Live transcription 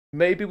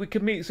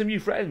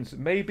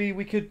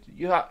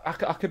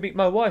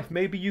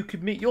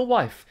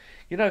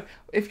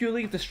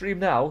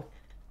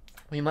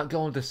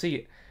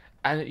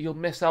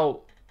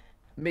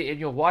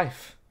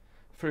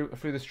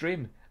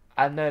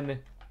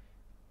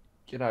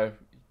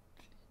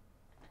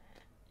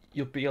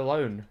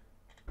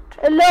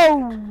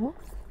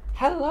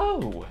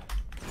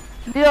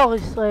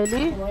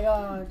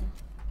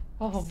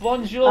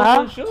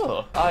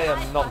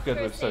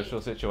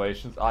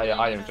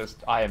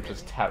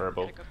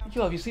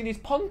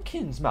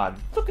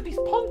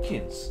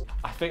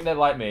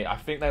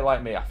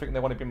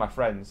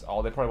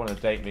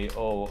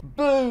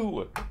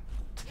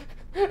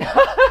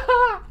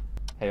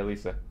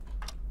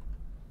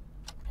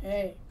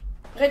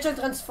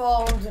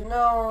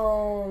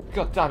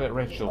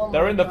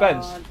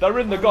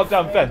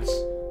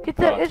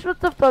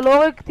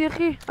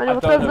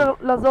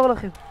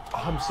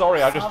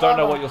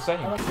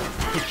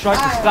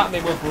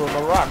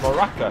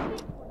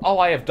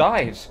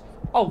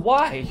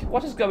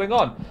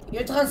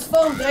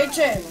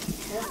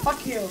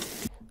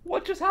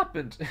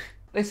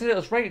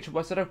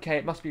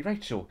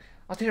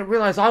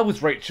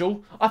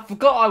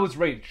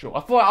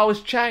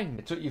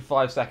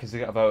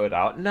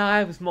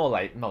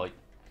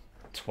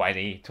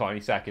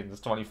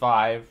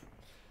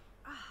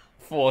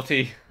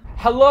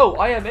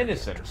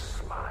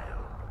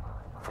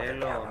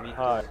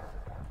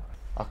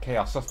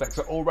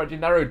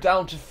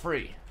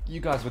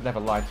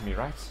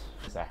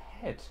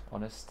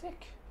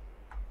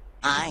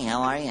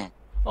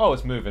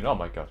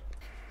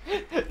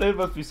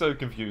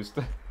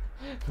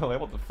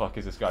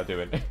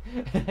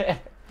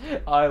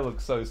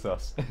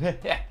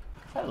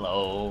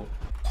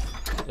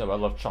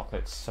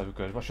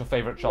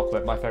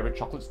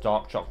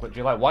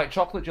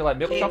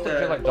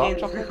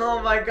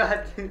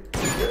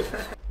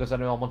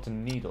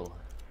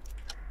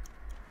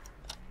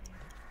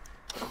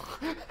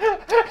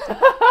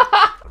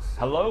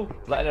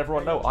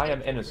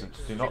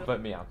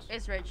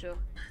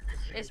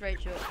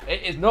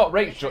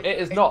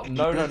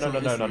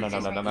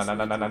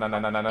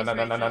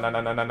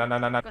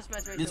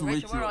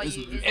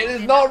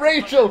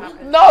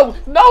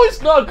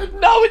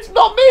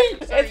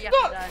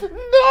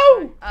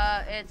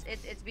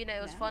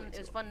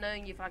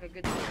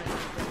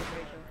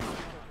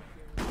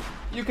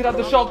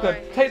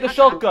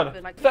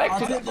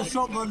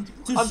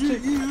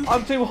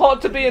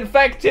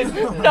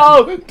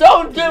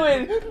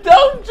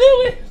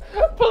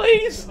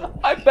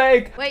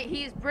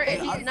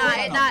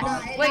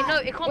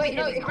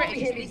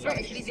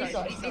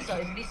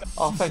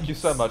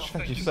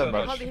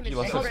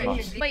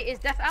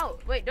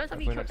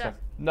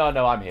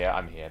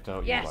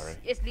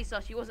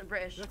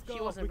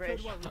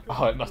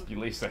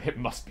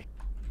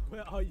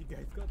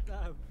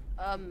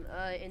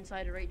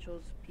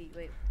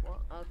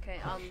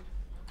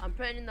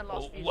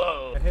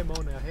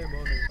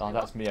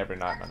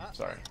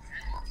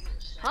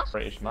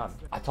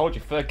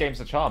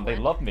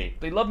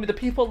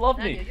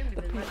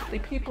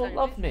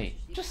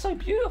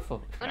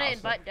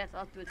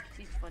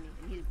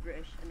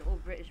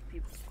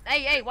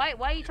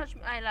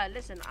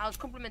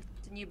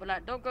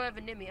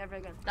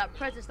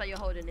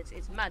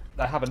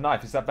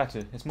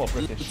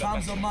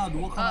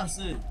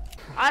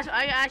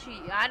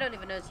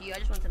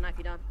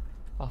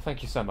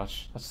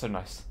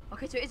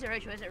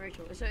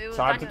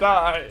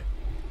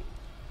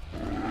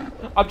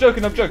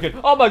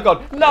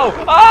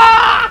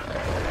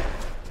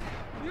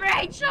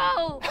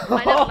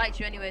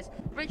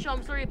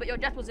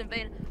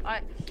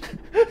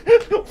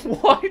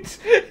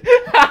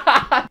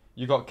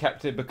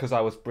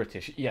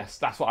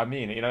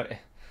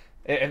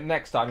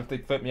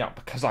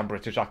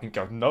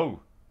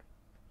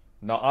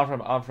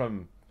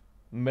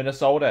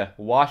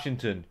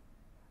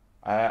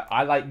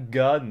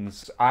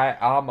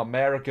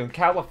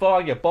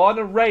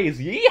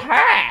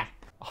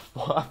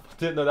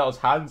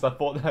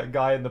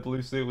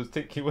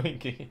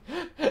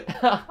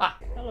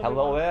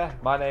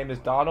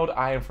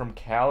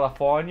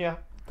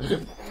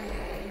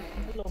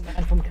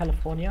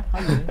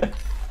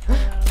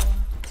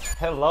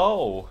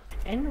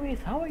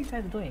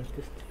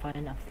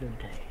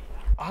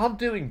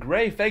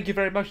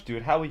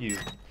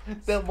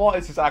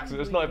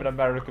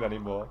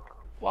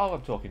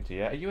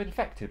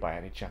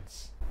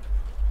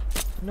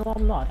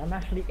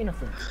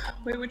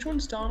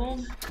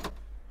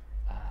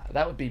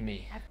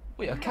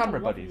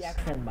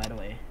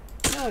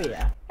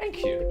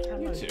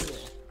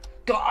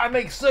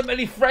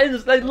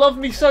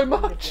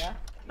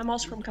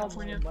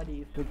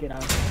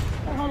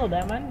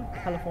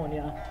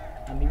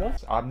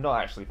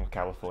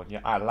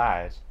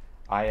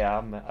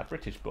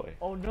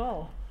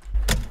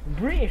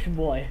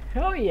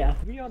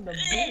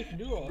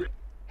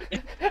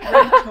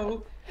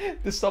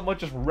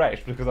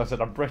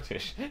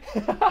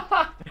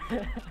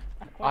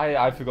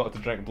I forgot to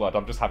drink blood.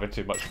 I'm just having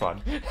too much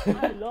fun.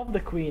 I love the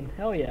queen.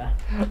 Hell yeah.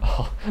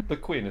 Oh, the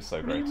queen is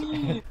so great.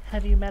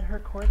 Have you met her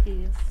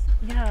corgis?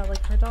 Yeah,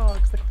 like her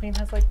dogs. The queen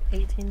has like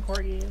 18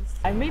 corgis.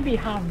 I may be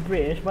half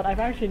British, but I've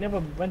actually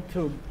never went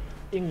to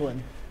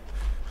England.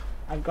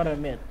 I've got to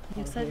admit.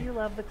 You said you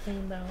love the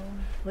queen though.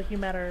 Like you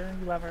met her,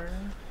 you love her.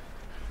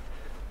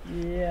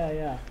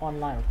 Yeah.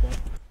 Online, of course.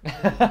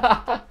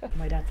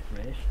 My dad's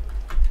British.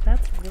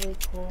 That's really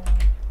cool.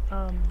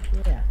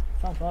 Yeah,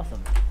 sounds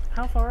awesome.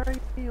 How far are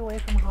you away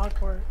from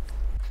Hogwarts?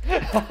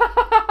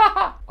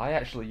 I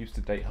actually used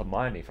to date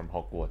Hermione from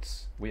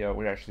Hogwarts.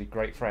 We're actually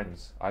great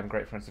friends. I'm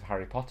great friends with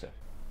Harry Potter.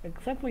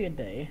 Except for your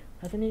day,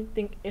 has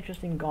anything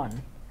interesting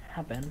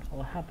happened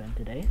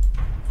today?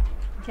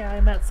 Yeah,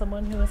 I met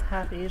someone who was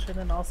half Asian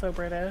and also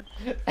British.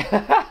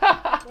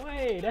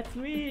 Wait, that's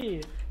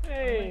me!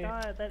 Hey! Oh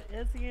my god, that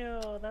is you!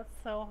 That's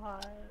so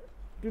hot.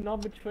 Do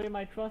not betray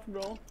my trust,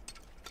 bro.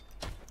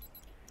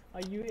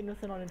 Are you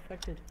innocent or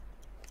infected?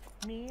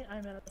 Me?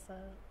 I'm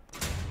innocent.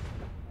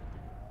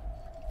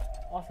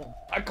 Awesome.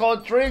 I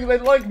can't drink, they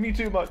like me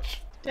too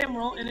much. Damn,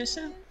 we're all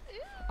innocent.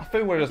 I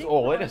think we're just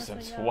all we're innocent.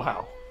 innocent, yeah.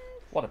 Wow.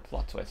 What a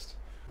plot twist.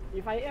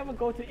 If I ever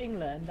go to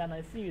England and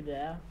I see you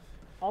there,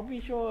 I'll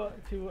be sure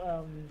to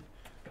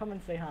come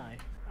and say hi.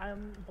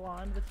 I'm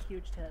blonde with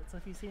huge tits, so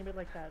if you see me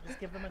like that, just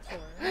give them a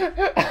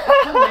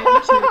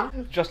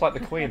tour. Just like the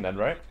queen then,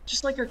 right?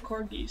 Just like our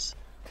corgis.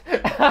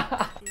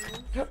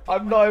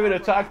 I've not even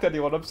attacked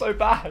anyone, I'm so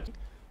bad.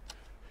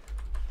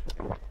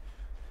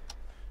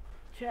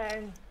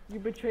 Chang, you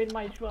betrayed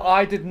my trust.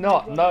 I did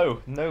not.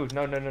 No. You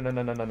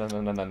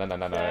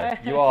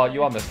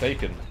are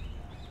mistaken.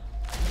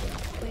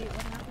 Wait,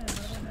 what happened?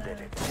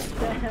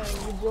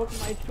 Chang, you broke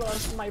my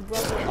trust, my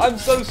brother. I'm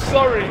so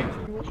sorry.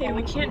 Hey,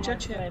 we can't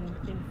judge him.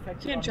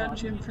 Can't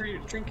judge him for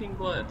drinking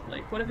blood.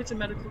 Like, what if it's a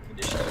medical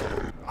condition?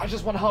 I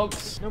just want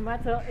hugs. No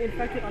matter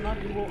infected or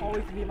not, you will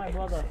always be my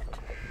brother.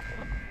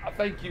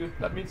 Thank you.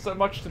 That means so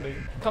much to me.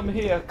 Come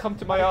here. Come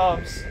to my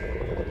arms.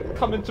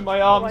 Come into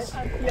my arms.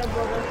 I'm here,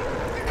 brother.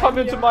 Come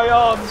into my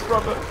arms,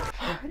 brother.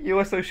 You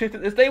were so shit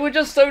at this. They were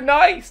just so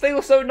nice. They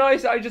were so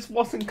nice. I just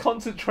wasn't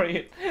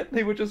concentrating.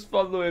 They were just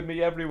following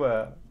me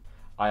everywhere.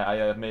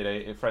 I made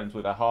a friends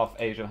with a half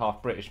Asian,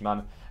 half British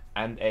man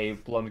and a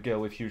blonde girl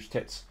with huge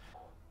tits.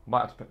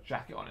 Might have to put a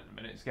jacket on in a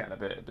minute. It's getting a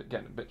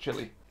bit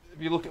chilly.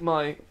 If you look at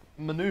my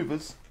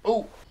maneuvers.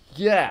 Oh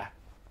yeah.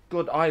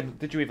 Good.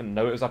 Did you even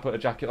notice I put a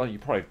jacket on? You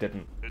probably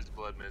didn't. There's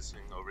blood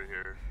missing over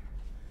here.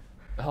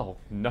 Oh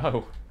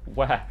no.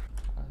 Where?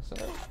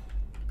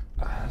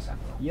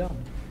 Yum.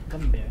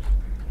 Gummy bears.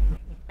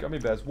 Gummy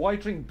bears. Why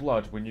drink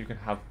blood when you can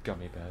have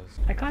gummy bears?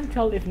 I can't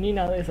tell if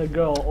Nina is a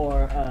girl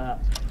or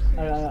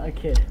a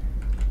kid.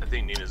 I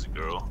think Nina's a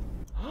girl.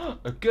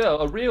 A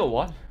girl? A real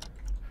one?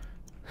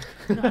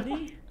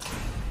 Nani?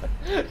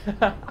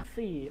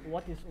 See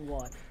what is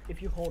what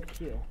if you hold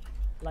kill.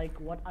 Like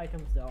what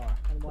items there are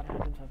and what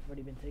items have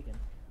already been taken.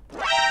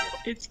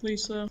 It's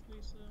Lisa.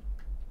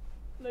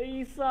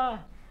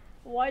 Lisa!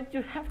 Why'd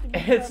you have to be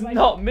It's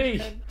not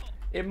me!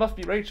 It must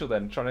be Rachel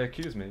then, trying to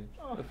accuse me.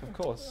 Oh. Of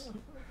course.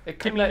 It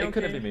couldn't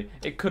be me.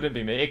 It couldn't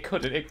be me.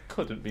 It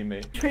couldn't be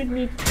me. Trade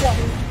me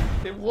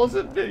twice! It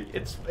wasn't me.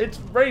 It's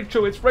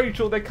Rachel. It's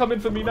Rachel. They're coming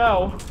for me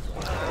now.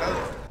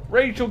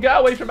 Rachel, get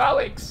away from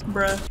Alex.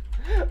 Bruh.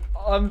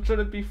 I'm trying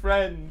to be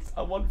friends.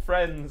 I want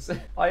friends.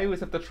 I always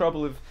have the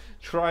trouble of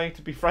trying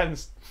to be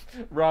friends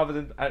rather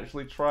than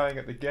actually trying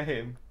at the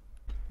game.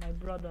 My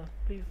brother,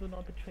 please do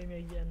not betray me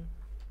again.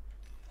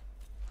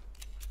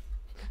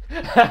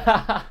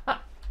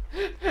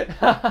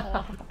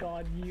 Oh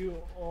god,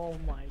 you, oh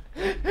my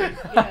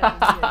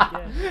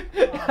god.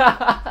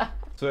 Again.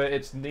 So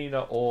it's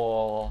Nina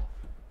or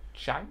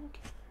Chang?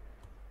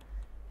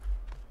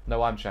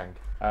 No, I'm Chang.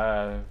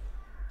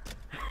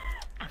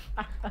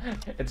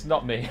 It's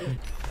not me.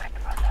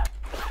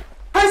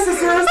 Hi,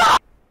 sisters!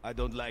 I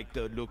don't like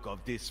the look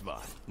of this one.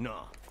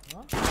 No.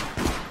 Huh?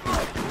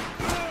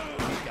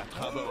 We got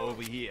cover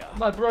over here.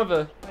 My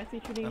brother. Why is he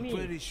shooting I'm me?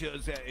 pretty sure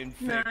they're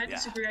infected. No, I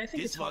disagree. I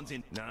think this it's one's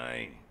in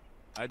 9.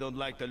 I don't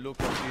like the look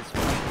of this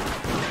one.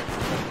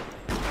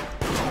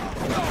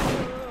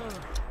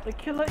 The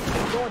killer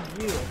ignored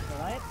you,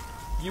 alright?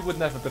 You would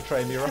never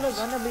betray me, The killer Ross.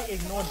 randomly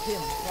ignored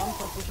him.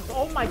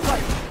 Oh my god!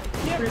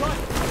 Here, run!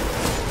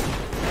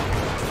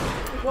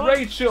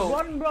 Rachel!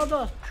 Run,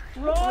 brother!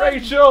 Run!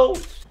 Rachel!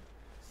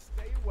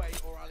 Stay away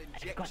or I'll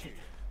inject you.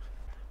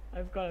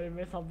 I've got to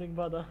admit something,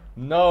 brother.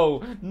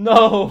 No!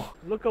 No!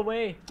 Look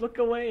away! Look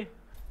away!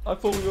 I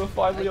thought we were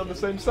finally on the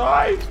same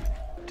side!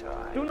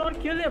 Do not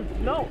kill him!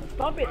 No!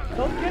 Stop it!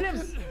 Don't kill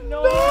him!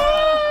 No!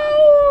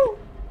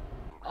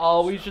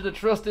 Oh, we should have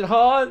trusted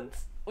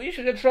Hans! We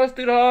should have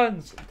trusted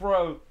Hans!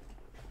 Bro,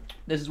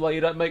 this is why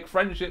you don't make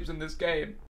friendships in this game.